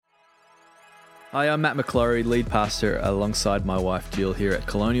Hi, I'm Matt McClory, lead pastor alongside my wife Jill here at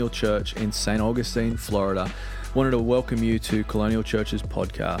Colonial Church in St. Augustine, Florida. Wanted to welcome you to Colonial Church's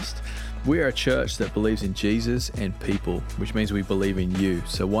podcast. We are a church that believes in Jesus and people, which means we believe in you.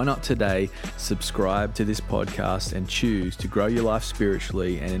 So why not today subscribe to this podcast and choose to grow your life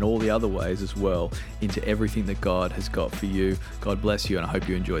spiritually and in all the other ways as well into everything that God has got for you. God bless you, and I hope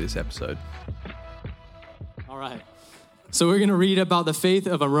you enjoy this episode. All right. So we're going to read about the faith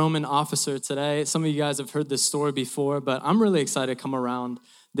of a Roman officer today. Some of you guys have heard this story before, but I'm really excited to come around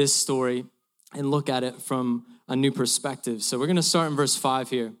this story and look at it from a new perspective. So we're going to start in verse 5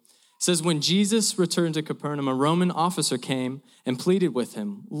 here. It says, when Jesus returned to Capernaum, a Roman officer came and pleaded with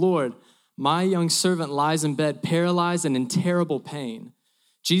him, "Lord, my young servant lies in bed, paralyzed and in terrible pain."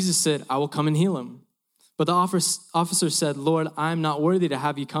 Jesus said, "I will come and heal him." But the officer said, "Lord, I am not worthy to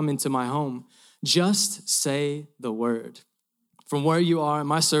have you come into my home. Just say the word. From where you are,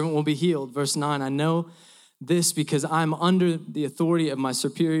 my servant will be healed." Verse 9, I know this because I'm under the authority of my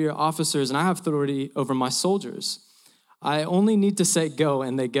superior officers, and I have authority over my soldiers. I only need to say go,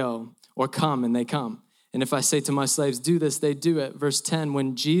 and they go, or come, and they come. And if I say to my slaves, do this, they do it. Verse 10,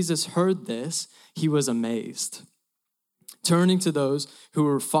 when Jesus heard this, he was amazed. Turning to those who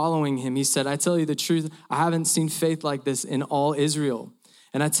were following him, he said, "I tell you the truth, I haven't seen faith like this in all Israel.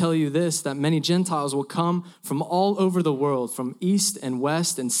 And I tell you this, that many Gentiles will come from all over the world, from east and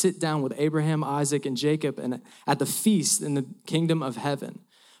west, and sit down with Abraham, Isaac, and Jacob and at the feast in the kingdom of heaven.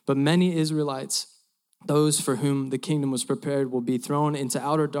 But many Israelites, those for whom the kingdom was prepared, will be thrown into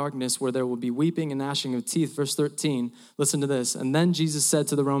outer darkness where there will be weeping and gnashing of teeth." Verse 13, listen to this. And then Jesus said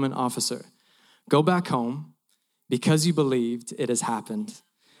to the Roman officer, "Go back home, because you believed, it has happened."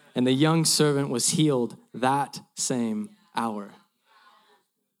 And the young servant was healed that same hour.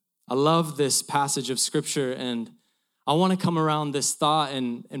 I love this passage of scripture, and I want to come around this thought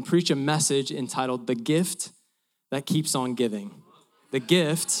and preach a message entitled "The Gift That Keeps on Giving." The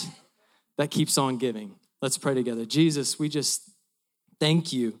gift that keeps on giving. Let's pray together. Jesus, we just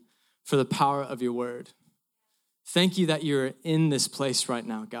thank you for the power of your word. Thank you that you're in this place right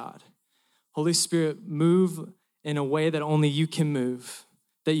now, God. Holy Spirit, move in a way that only you can move,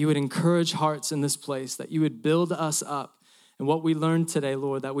 that you would encourage hearts in this place, that you would build us up. And what we learned today,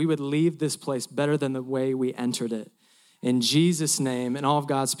 Lord, that we would leave this place better than the way we entered it. In Jesus' name, and all of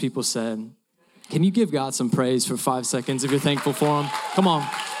God's people said, can you give God some praise for 5 seconds if you're thankful for him? Come on.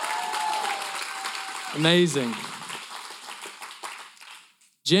 Amazing.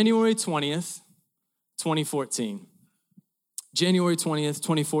 January 20th, 2014. January 20th,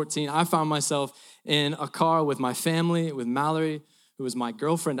 2014, I found myself in a car with my family, with Mallory, who was my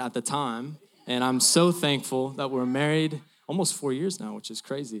girlfriend at the time. And I'm so thankful that we're married almost 4 years now, which is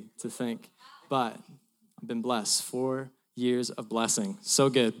crazy to think. But I've been blessed. 4 years of blessing. So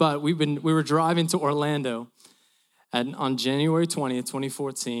good. But we were driving to Orlando on January 20th,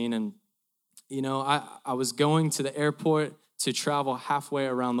 2014. And, you know, I was going to the airport to travel halfway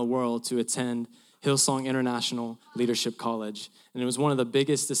around the world to attend Hillsong International Leadership College. And it was one of the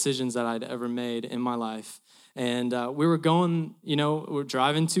biggest decisions that I'd ever made in my life. And we were going, we're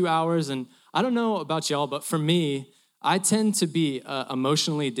driving 2 hours. And I don't know about y'all, but for me, I tend to be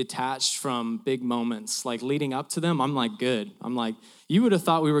emotionally detached from big moments. Like leading up to them, I'm like good. I'm like, you would have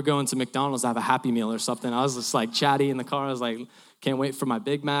thought we were going to McDonald's to have a Happy Meal or something. I was just like chatty in the car. I was like, can't wait for my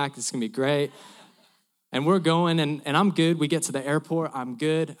Big Mac. This is going to be great. And we're going, and I'm good. We get to the airport. I'm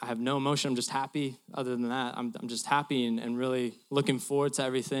good. I have no emotion. I'm just happy. Other than that, I'm just happy and really looking forward to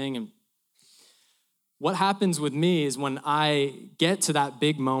everything. And what happens with me is when I get to that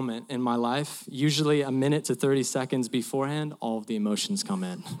big moment in my life, usually a minute to 30 seconds beforehand, all of the emotions come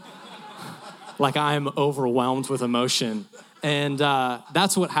in. Like I am overwhelmed with emotion. And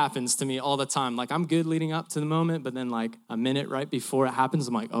that's what happens to me all the time. Like I'm good leading up to the moment, but then like a minute right before it happens,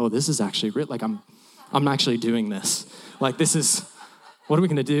 I'm like, oh, this is actually real. Like I'm actually doing this. Like this is, what are we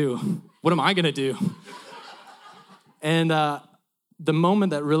gonna do? What am I gonna do? And the moment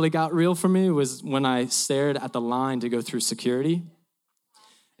that really got real for me was when I stared at the line to go through security.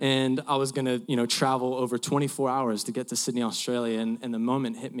 And I was going to, travel over 24 hours to get to Sydney, Australia. And the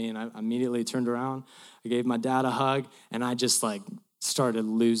moment hit me, and I immediately turned around. I gave my dad a hug, and I just, started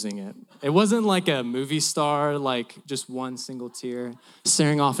losing it. It wasn't like a movie star, just one single tear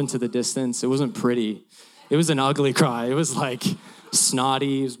staring off into the distance. It wasn't pretty. It was an ugly cry. It was,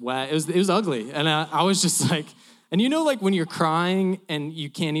 snotty. It was wet. It was ugly. And I was just, and when you're crying and you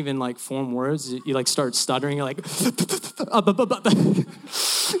can't even form words, you start stuttering. You're like,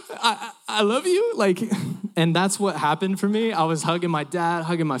 I love you. And that's what happened for me. I was hugging my dad,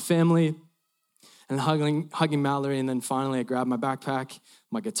 hugging my family. and hugging Mallory. And then finally I grabbed my backpack,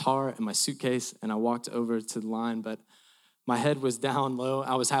 my guitar, and my suitcase, and I walked over to the line. But my head was down low.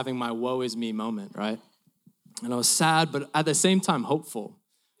 I was having my woe is me moment, right? And I was sad, but at the same time hopeful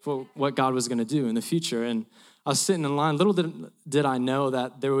for what God was going to do in the future. And I was sitting in line. Little did I know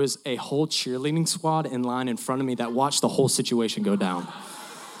that there was a whole cheerleading squad in line in front of me that watched the whole situation go down.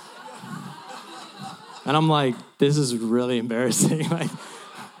 And I'm like, this is really embarrassing.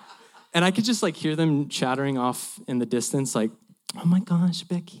 And I could just hear them chattering off in the distance, like, oh my gosh,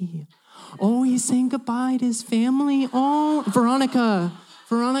 Becky. Oh, he's saying goodbye to his family. Oh, Veronica,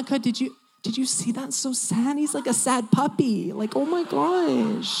 did you see that? So sad. He's like a sad puppy. Like, oh my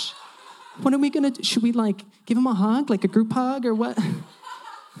gosh. What are we gonna do? Should we give him a hug, like a group hug or what?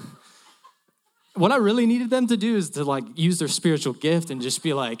 What I really needed them to do is to use their spiritual gift and just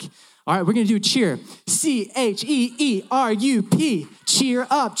be like, all right, we're going to do a cheer. CHEERUP. Cheer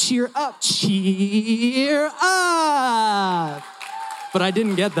up, cheer up, cheer up. But I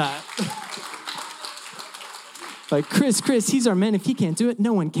didn't get that. Chris, he's our man. If he can't do it,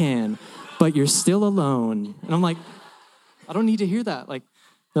 no one can. But you're still alone. And I'm like, I don't need to hear that.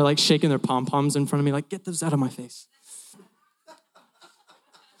 They're shaking their pom-poms in front of me, get those out of my face.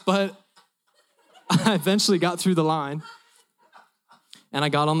 But I eventually got through the line. And I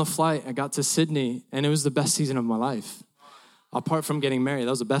got on the flight. I got to Sydney, and it was the best season of my life. Apart from getting married, that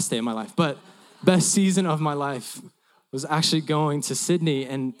was the best day of my life. But best season of my life was actually going to Sydney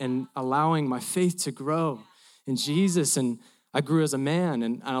and allowing my faith to grow in Jesus. And I grew as a man,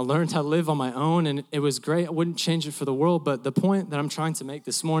 and I learned how to live on my own, and it was great. I wouldn't change it for the world. But the point that I'm trying to make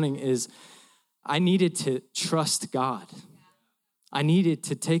this morning is I needed to trust God. I needed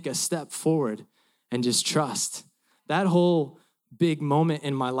to take a step forward and just trust. That whole big moment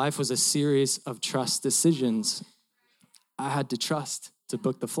in my life was a series of trust decisions. I had to trust to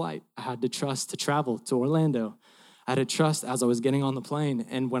book the flight. I had to trust to travel to Orlando. I had to trust as I was getting on the plane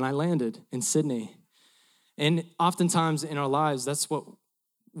and when I landed in Sydney. And oftentimes in our lives, that's what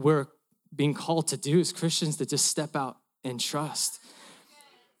we're being called to do as Christians, to just step out and trust.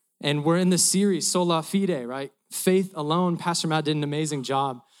 And we're in this series, Sola Fide, right? Faith alone. Pastor Matt did an amazing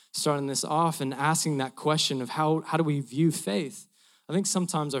job starting this off and asking that question of how do we view faith? I think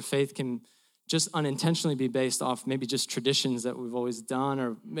sometimes our faith can just unintentionally be based off maybe just traditions that we've always done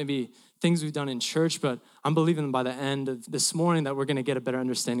or maybe things we've done in church, but I'm believing by the end of this morning that we're going to get a better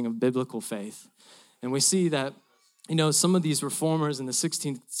understanding of biblical faith. And we see that, some of these reformers in the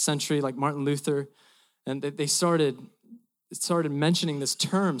 16th century, like Martin Luther, and they started mentioning this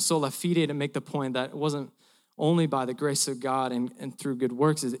term, sola fide, to make the point that it wasn't only by the grace of God and through good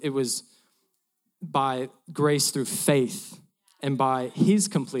works. It was by grace through faith and by his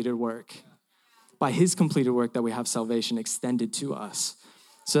completed work. By his completed work that we have salvation extended to us.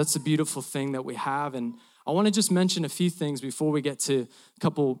 So that's a beautiful thing that we have. And I want to just mention a few things before we get to a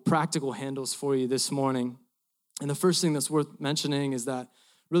couple practical handles for you this morning. And the first thing that's worth mentioning is that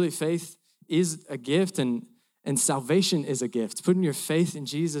really faith is a gift and salvation is a gift. Putting your faith in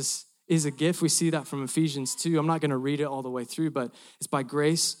Jesus is a gift. We see that from Ephesians 2. I'm not going to read it all the way through, but it's by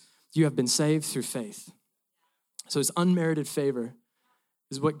grace you have been saved through faith. So it's unmerited favor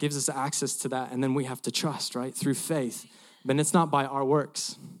is what gives us access to that. And then we have to trust, right, through faith. But it's not by our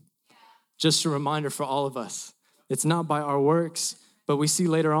works. Just a reminder for all of us. It's not by our works, but we see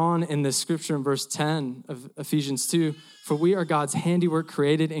later on in the scripture in verse 10 of Ephesians 2, for we are God's handiwork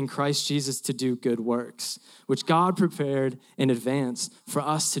created in Christ Jesus to do good works, which God prepared in advance for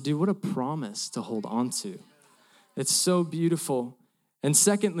us to do. What a promise to hold on to. It's so beautiful. And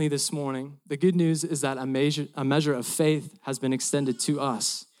secondly, this morning, the good news is that a measure of faith has been extended to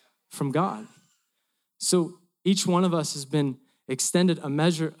us from God. So each one of us has been extended a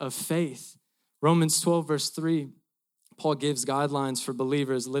measure of faith. Romans 12, verse 3, Paul gives guidelines for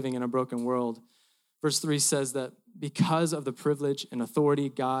believers living in a broken world. Verse 3 says that because of the privilege and authority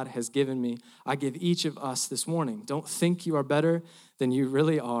God has given me, I give each of us this morning. Don't think you are better than you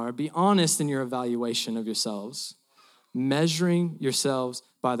really are. Be honest in your evaluation of yourselves, measuring yourselves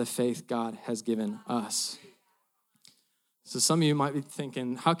by the faith God has given us. So some of you might be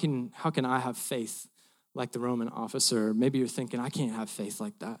thinking, how can I have faith like the Roman officer? Maybe you're thinking, I can't have faith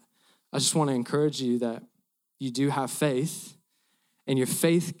like that. I just want to encourage you that you do have faith, and your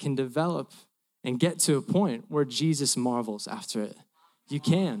faith can develop and get to a point where Jesus marvels after it. You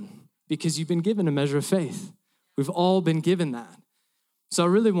can, because you've been given a measure of faith. We've all been given that. So I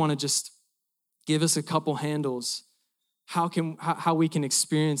really want to just give us a couple handles how we can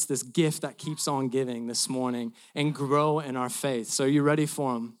experience this gift that keeps on giving this morning and grow in our faith. So are you ready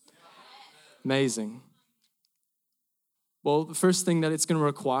for them? Amazing. Well, the first thing that it's going to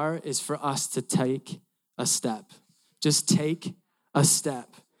require is for us to take a step. Just take a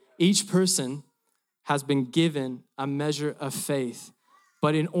step. Each person has been given a measure of faith.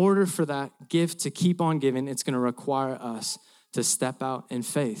 But in order for that gift to keep on giving, it's going to require us to step out in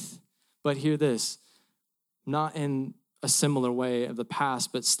faith. But hear this, not in a similar way of the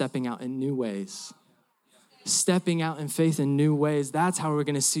past, but stepping out in new ways. Stepping out in faith in new ways. That's how we're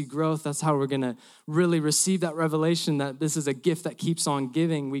going to see growth. That's how we're going to really receive that revelation that this is a gift that keeps on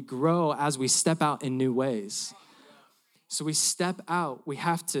giving. We grow as we step out in new ways. So we step out. We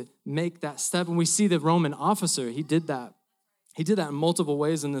have to make that step. And we see the Roman officer, he did that. He did that in multiple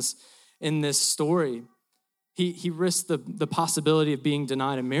ways in this story. He risked the possibility of being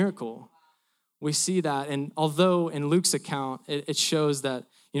denied a miracle. We see that. And although in Luke's account, it shows that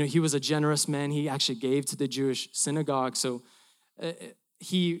he was a generous man. He actually gave to the Jewish synagogue. So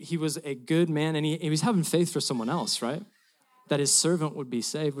he was a good man, and he was having faith for someone else, right? That his servant would be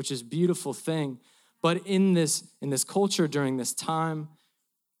saved, which is a beautiful thing. But in this culture during this time,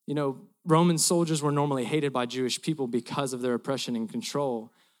 Roman soldiers were normally hated by Jewish people because of their oppression and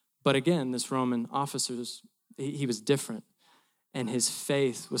control. But again, this Roman officer, he was different. And his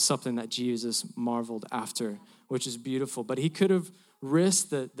faith was something that Jesus marveled after, which is beautiful. But he could have risked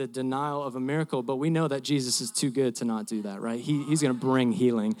the denial of a miracle, but we know that Jesus is too good to not do that, right? He's going to bring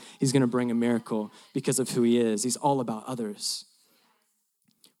healing. He's going to bring a miracle because of who he is. He's all about others.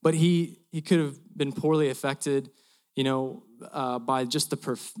 But he could have been poorly affected, by just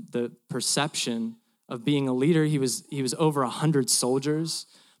the perception of being a leader. He was over 100 soldiers.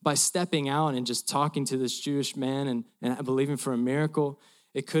 By stepping out and just talking to this Jewish man and believing for a miracle,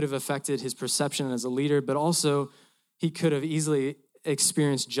 it could have affected his perception as a leader, but also he could have easily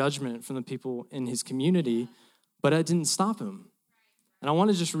experienced judgment from the people in his community, but it didn't stop him. And I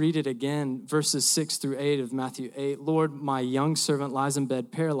want to just read it again, verses 6-8 of Matthew 8. Lord, my young servant lies in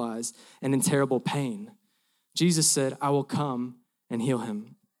bed paralyzed and in terrible pain. Jesus said, I will come and heal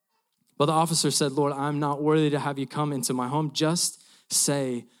him. But the officer said, Lord, I'm not worthy to have you come into my home. Just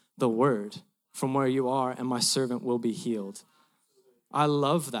say the word from where you are, and my servant will be healed. I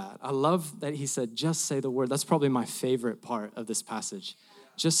love that. I love that he said, just say the word. That's probably my favorite part of this passage.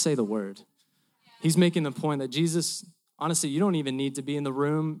 Just say the word. He's making the point that Jesus, honestly, you don't even need to be in the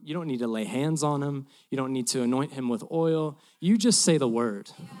room. You don't need to lay hands on him. You don't need to anoint him with oil. You just say the word.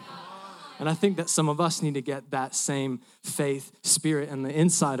 And I think that some of us need to get that same faith spirit in the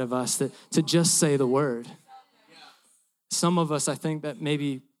inside of us to just say the word. Some of us, I think that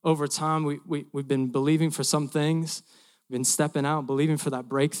maybe over time, we've been believing for some things. We've been stepping out, believing for that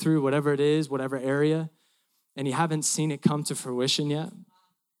breakthrough, whatever it is, whatever area, and you haven't seen it come to fruition yet.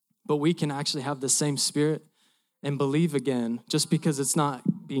 But we can actually have the same spirit and believe again. Just because it's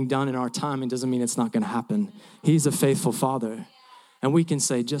not being done in our time, it doesn't mean it's not going to happen. He's a faithful Father. And we can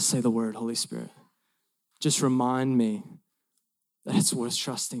say, just say the word, Holy Spirit. Just remind me that it's worth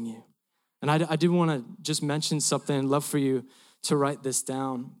trusting you. And I do want to just mention something. I'd love for you to write this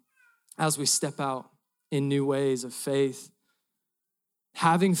down as we step out in new ways of faith.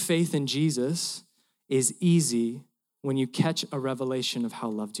 Having faith in Jesus is easy when you catch a revelation of how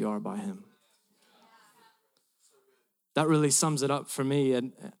loved you are by him. That really sums it up for me.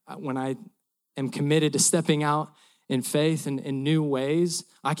 And when I am committed to stepping out in faith and in new ways,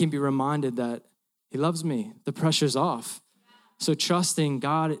 I can be reminded that he loves me. The pressure's off. So trusting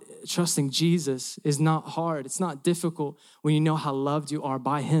God, trusting Jesus is not hard. It's not difficult when you know how loved you are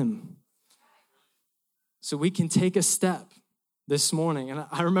by him. So we can take a step this morning. And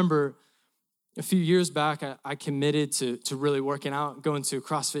I remember a few years back, I committed to really working out, going to a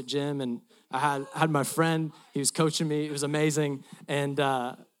CrossFit gym. And I had my friend, he was coaching me. It was amazing. And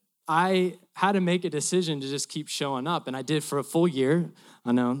I had to make a decision to just keep showing up. And I did for a full year.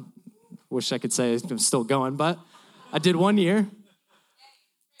 I know, wish I could say I'm still going, but I did 1 year,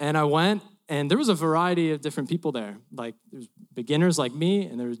 and I went, and there was a variety of different people there. Like, there's beginners like me,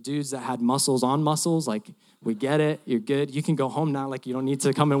 and there was dudes that had muscles on muscles. Like, we get it, you're good. You can go home now. Like, you don't need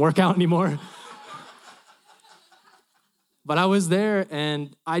to come and work out anymore. But I was there,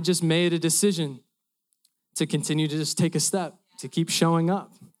 and I just made a decision to continue to just take a step, to keep showing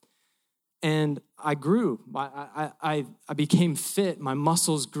up. And I grew. I became fit. My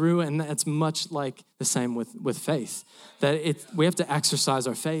muscles grew, and that's much like the same with faith. That we have to exercise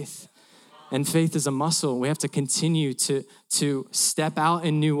our faith, and faith is a muscle. We have to continue to step out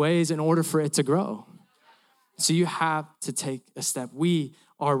in new ways in order for it to grow. So you have to take a step. We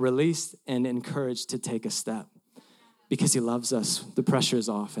are released and encouraged to take a step because he loves us. The pressure is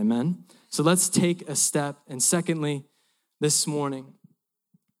off. Amen. So let's take a step. And secondly, this morning,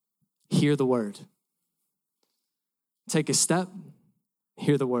 hear the word. take a step,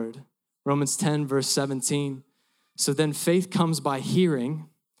 hear the word. Romans 10, verse 17. So then faith comes by hearing,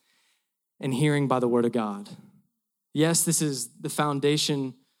 and hearing by the word of God. Yes, this is the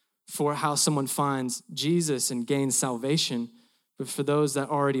foundation for how someone finds Jesus and gains salvation. But for those that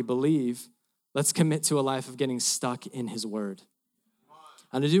already believe, let's commit to a life of getting stuck in his word.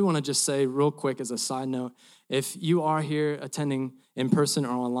 And I do want to just say real quick as a side note, if you are here attending in person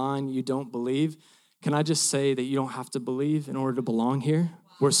or online, you don't believe, can I just say that you don't have to believe in order to belong here?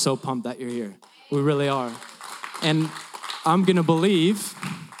 We're so pumped that you're here. We really are. And I'm going to believe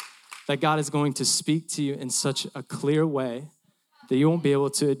that God is going to speak to you in such a clear way that you won't be able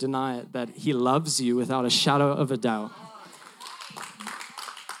to deny it, that he loves you without a shadow of a doubt.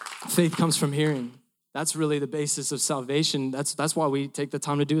 Faith comes from hearing. That's really the basis of salvation. That's why we take the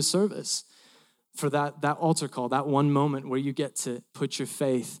time to do a service. For that altar call, that one moment where you get to put your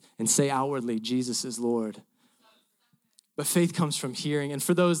faith and say outwardly, Jesus is Lord. But faith comes from hearing. And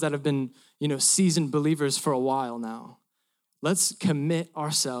for those that have been, seasoned believers for a while now, let's commit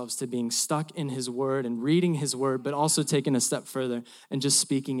ourselves to being stuck in his word and reading his word, but also taking a step further and just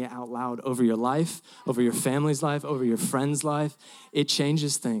speaking it out loud over your life, over your family's life, over your friend's life. It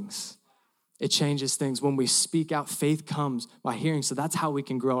changes things. It changes things. When we speak out, faith comes by hearing. So that's how we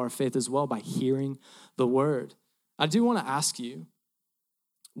can grow our faith as well, by hearing the word. I do want to ask you,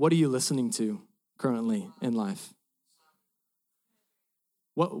 what are you listening to currently in life?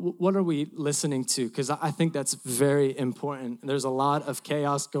 What are we listening to? Because I think that's very important. There's a lot of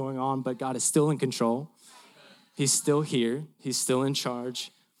chaos going on, but God is still in control. He's still here. He's still in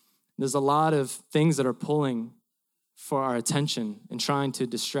charge. There's a lot of things that are pulling for our attention and trying to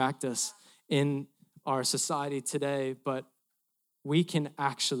distract us in our society today, but we can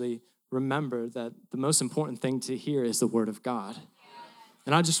actually remember that the most important thing to hear is the word of God.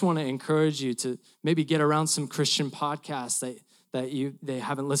 And I just want to encourage you to maybe get around some Christian podcasts that they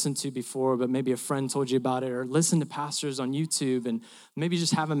haven't listened to before, but maybe a friend told you about it, or listen to pastors on YouTube, and maybe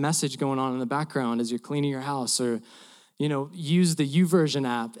just have a message going on in the background as you're cleaning your house, or use the YouVersion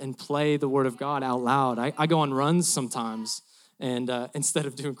app and play the word of God out loud. I go on runs sometimes, and instead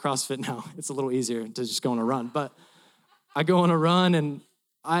of doing CrossFit now, it's a little easier to just go on a run. But I go on a run, and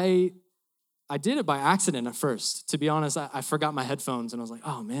I did it by accident at first. To be honest, I forgot my headphones, and I was like,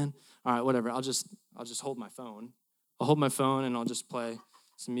 oh man, all right, whatever. I'll just hold my phone. I'll hold my phone and I'll just play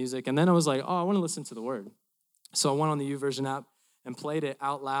some music. And then I was like, I want to listen to the word. So I went on the YouVersion app and played it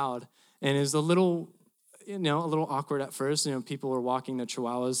out loud. And it was a little awkward at first. People were walking their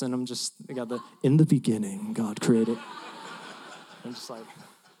chihuahuas, and I got in the beginning, God created. I'm just like,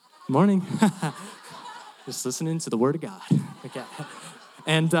 morning. Just listening to the word of God. Okay.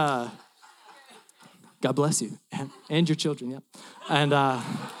 And God bless you. And your children, yeah. And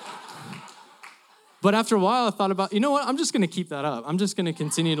but after a while, I thought about, I'm just going to keep that up. I'm just going to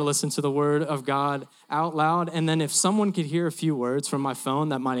continue to listen to the word of God out loud. And then if someone could hear a few words from my phone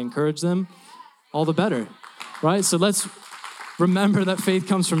that might encourage them, all the better, right? So let's remember that faith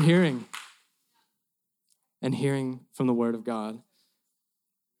comes from hearing, and hearing from the word of God.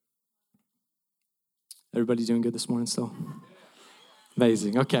 Everybody doing good this morning still?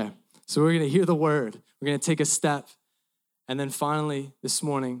 Amazing. Okay. So we're going to hear the word. We're going to take a step. And then finally, this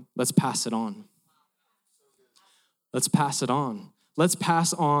morning, let's pass it on. Let's pass it on. Let's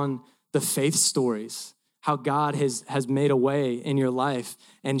pass on the faith stories, how God has made a way in your life,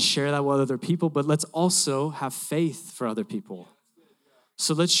 and share that with other people. But let's also have faith for other people.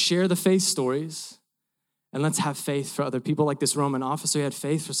 So let's share the faith stories, and let's have faith for other people. Like this Roman officer, he had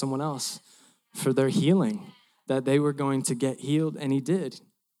faith for someone else, for their healing, that they were going to get healed, and he did.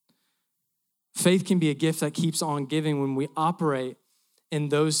 Faith can be a gift that keeps on giving when we operate in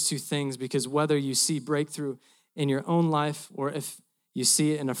those two things, because whether you see breakthrough in your own life or if you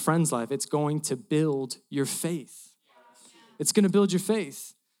see it in a friend's life, it's going to build your faith. It's going to build your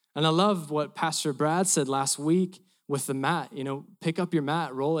faith. And I love what Pastor Brad said last week with the mat. Pick up your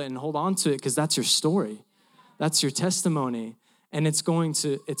mat, roll it, and hold on to it, because that's your story. That's your testimony. And it's going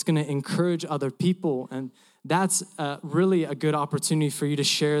to encourage other people. And that's really a good opportunity for you to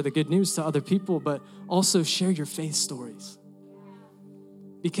share the good news to other people, but also share your faith stories,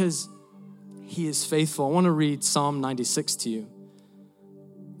 because he is faithful. I want to read Psalm 96 to you,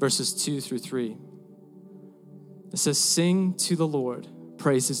 verses 2 through 3. It says, sing to the Lord,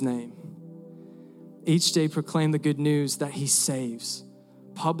 praise his name. Each day proclaim the good news that he saves.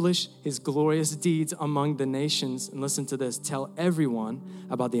 Publish his glorious deeds among the nations. And listen to this, tell everyone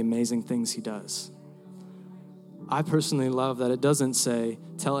about the amazing things he does. I personally love that it doesn't say,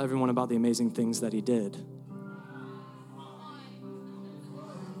 tell everyone about the amazing things that he did.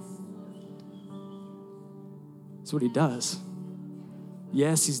 That's what he does.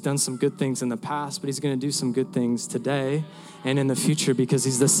 Yes, he's done some good things in the past, but he's going to do some good things today and in the future because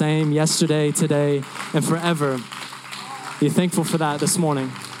he's the same yesterday, today, and forever. Be thankful for that this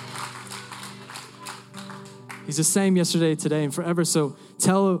morning. He's the same yesterday, today, and forever. So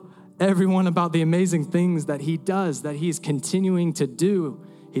tell everyone about the amazing things that he does, that he's continuing to do.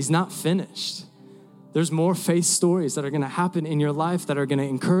 He's not finished. There's more faith stories that are going to happen in your life that are going to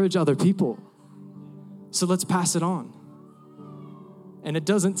encourage other people. So let's pass it on. And it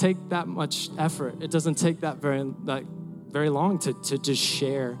doesn't take that much effort. It doesn't take that very long to just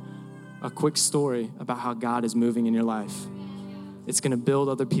share a quick story about how God is moving in your life. It's going to build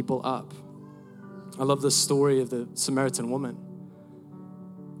other people up. I love the story of the Samaritan woman.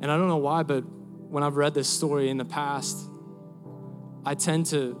 And I don't know why, but when I've read this story in the past, I tend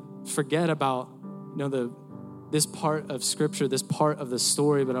to forget about, this part of scripture, this part of the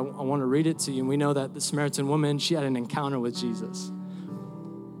story, but I want to read it to you. And we know that the Samaritan woman, she had an encounter with Jesus.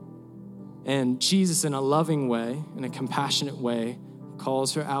 And Jesus, in a loving way, in a compassionate way,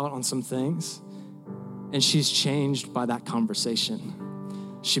 calls her out on some things. And she's changed by that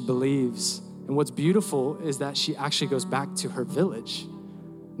conversation. She believes. And what's beautiful is that she actually goes back to her village.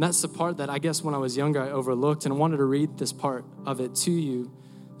 And that's the part that I guess when I was younger, I overlooked. And I wanted to read this part of it to you.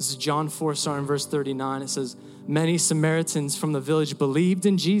 This is John 4, starting in verse 39. It says, many Samaritans from the village believed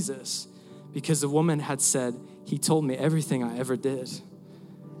in Jesus because the woman had said, he told me everything I ever did.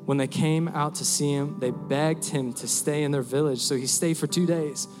 When they came out to see him, they begged him to stay in their village. So he stayed for 2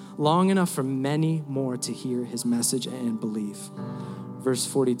 days, long enough for many more to hear his message and believe. Verse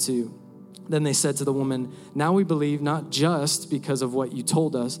 42. Then they said to the woman, now we believe not just because of what you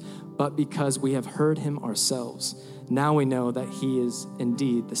told us, but because we have heard him ourselves. Now we know that he is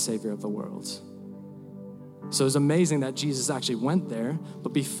indeed the Savior of the world. So it's amazing that Jesus actually went there,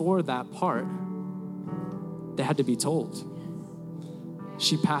 but before that part, they had to be told.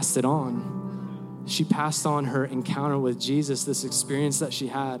 She passed it on. She passed on her encounter with Jesus, this experience that she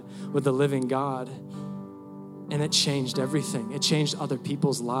had with the living God. And it changed everything. It changed other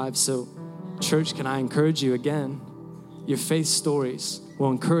people's lives. So, church, can I encourage you again? Your faith stories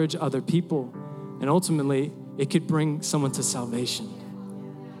will encourage other people. And ultimately, it could bring someone to salvation.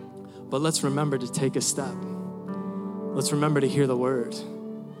 But let's remember to take a step. Let's remember to hear the word.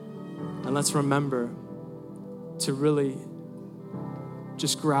 And let's remember to really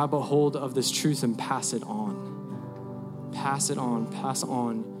just grab a hold of this truth and pass it on. Pass it on. Pass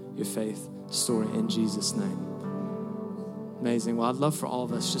on your faith story in Jesus' name. Amazing. Well, I'd love for all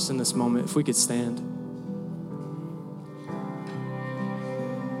of us just in this moment, if we could stand.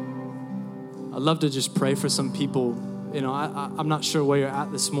 I'd love to just pray for some people. I'm not sure where you're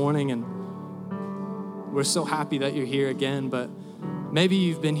at this morning, and we're so happy that you're here again, but maybe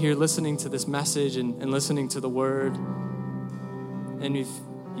you've been here listening to this message and listening to the word, and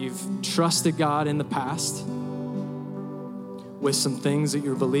you've trusted God in the past with some things that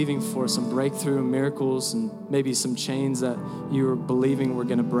you're believing for, some breakthrough, miracles, and maybe some chains that you were believing were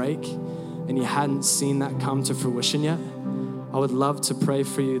gonna break, and you hadn't seen that come to fruition yet. I would love to pray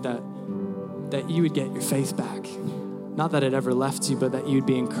for you that you would get your faith back. Not that it ever left you, but that you'd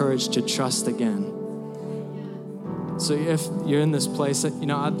be encouraged to trust again. So if you're in this place, I'd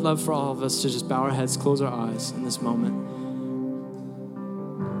love for all of us to just bow our heads, close our eyes in this moment.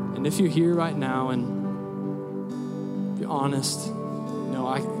 And if you're here right now and you're honest,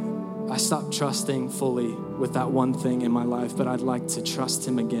 I stopped trusting fully with that one thing in my life, but I'd like to trust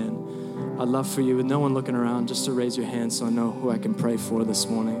him again. I'd love for you, with no one looking around, just to raise your hand so I know who I can pray for this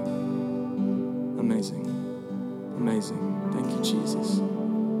morning. Amazing. Amazing. Thank you, Jesus.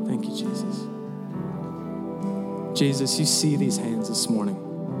 Thank you, Jesus. Jesus, you see these hands this morning.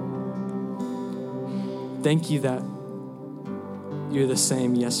 Thank you that you're the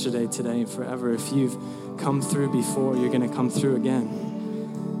same yesterday, today, and forever. If you've come through before, you're going to come through again.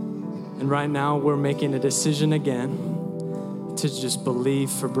 And right now, we're making a decision again to just believe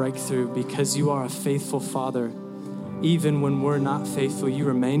for breakthrough, because you are a faithful Father. Even when we're not faithful, you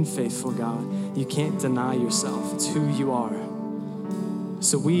remain faithful, God. You can't deny yourself. It's who you are.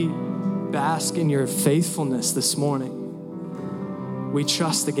 So we bask in your faithfulness this morning. We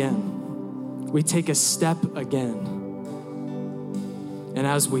trust again. We take a step again. And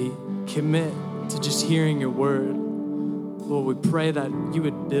as we commit to just hearing your word, Lord, we pray that you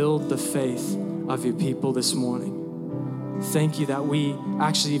would build the faith of your people this morning. Thank you that we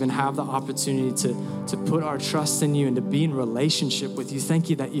actually even have the opportunity to put our trust in you and to be in relationship with you. Thank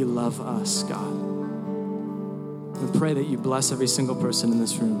you that you love us, God. We pray that you bless every single person in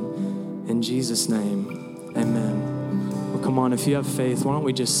this room. In Jesus' name, amen. Well, come on, if you have faith, why don't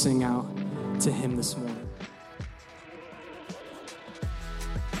we just sing out to him this morning?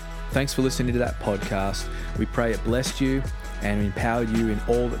 Thanks for listening to that podcast. We pray it blessed you and empowered you in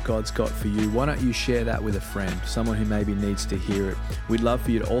all that God's got for you. Why don't you share that with a friend, someone who maybe needs to hear it? We'd love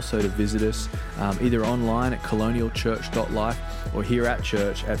for you to also to visit us either online at colonialchurch.life or here at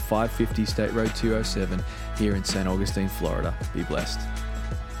church at 550 State Road 207 here in St. Augustine, Florida. Be blessed.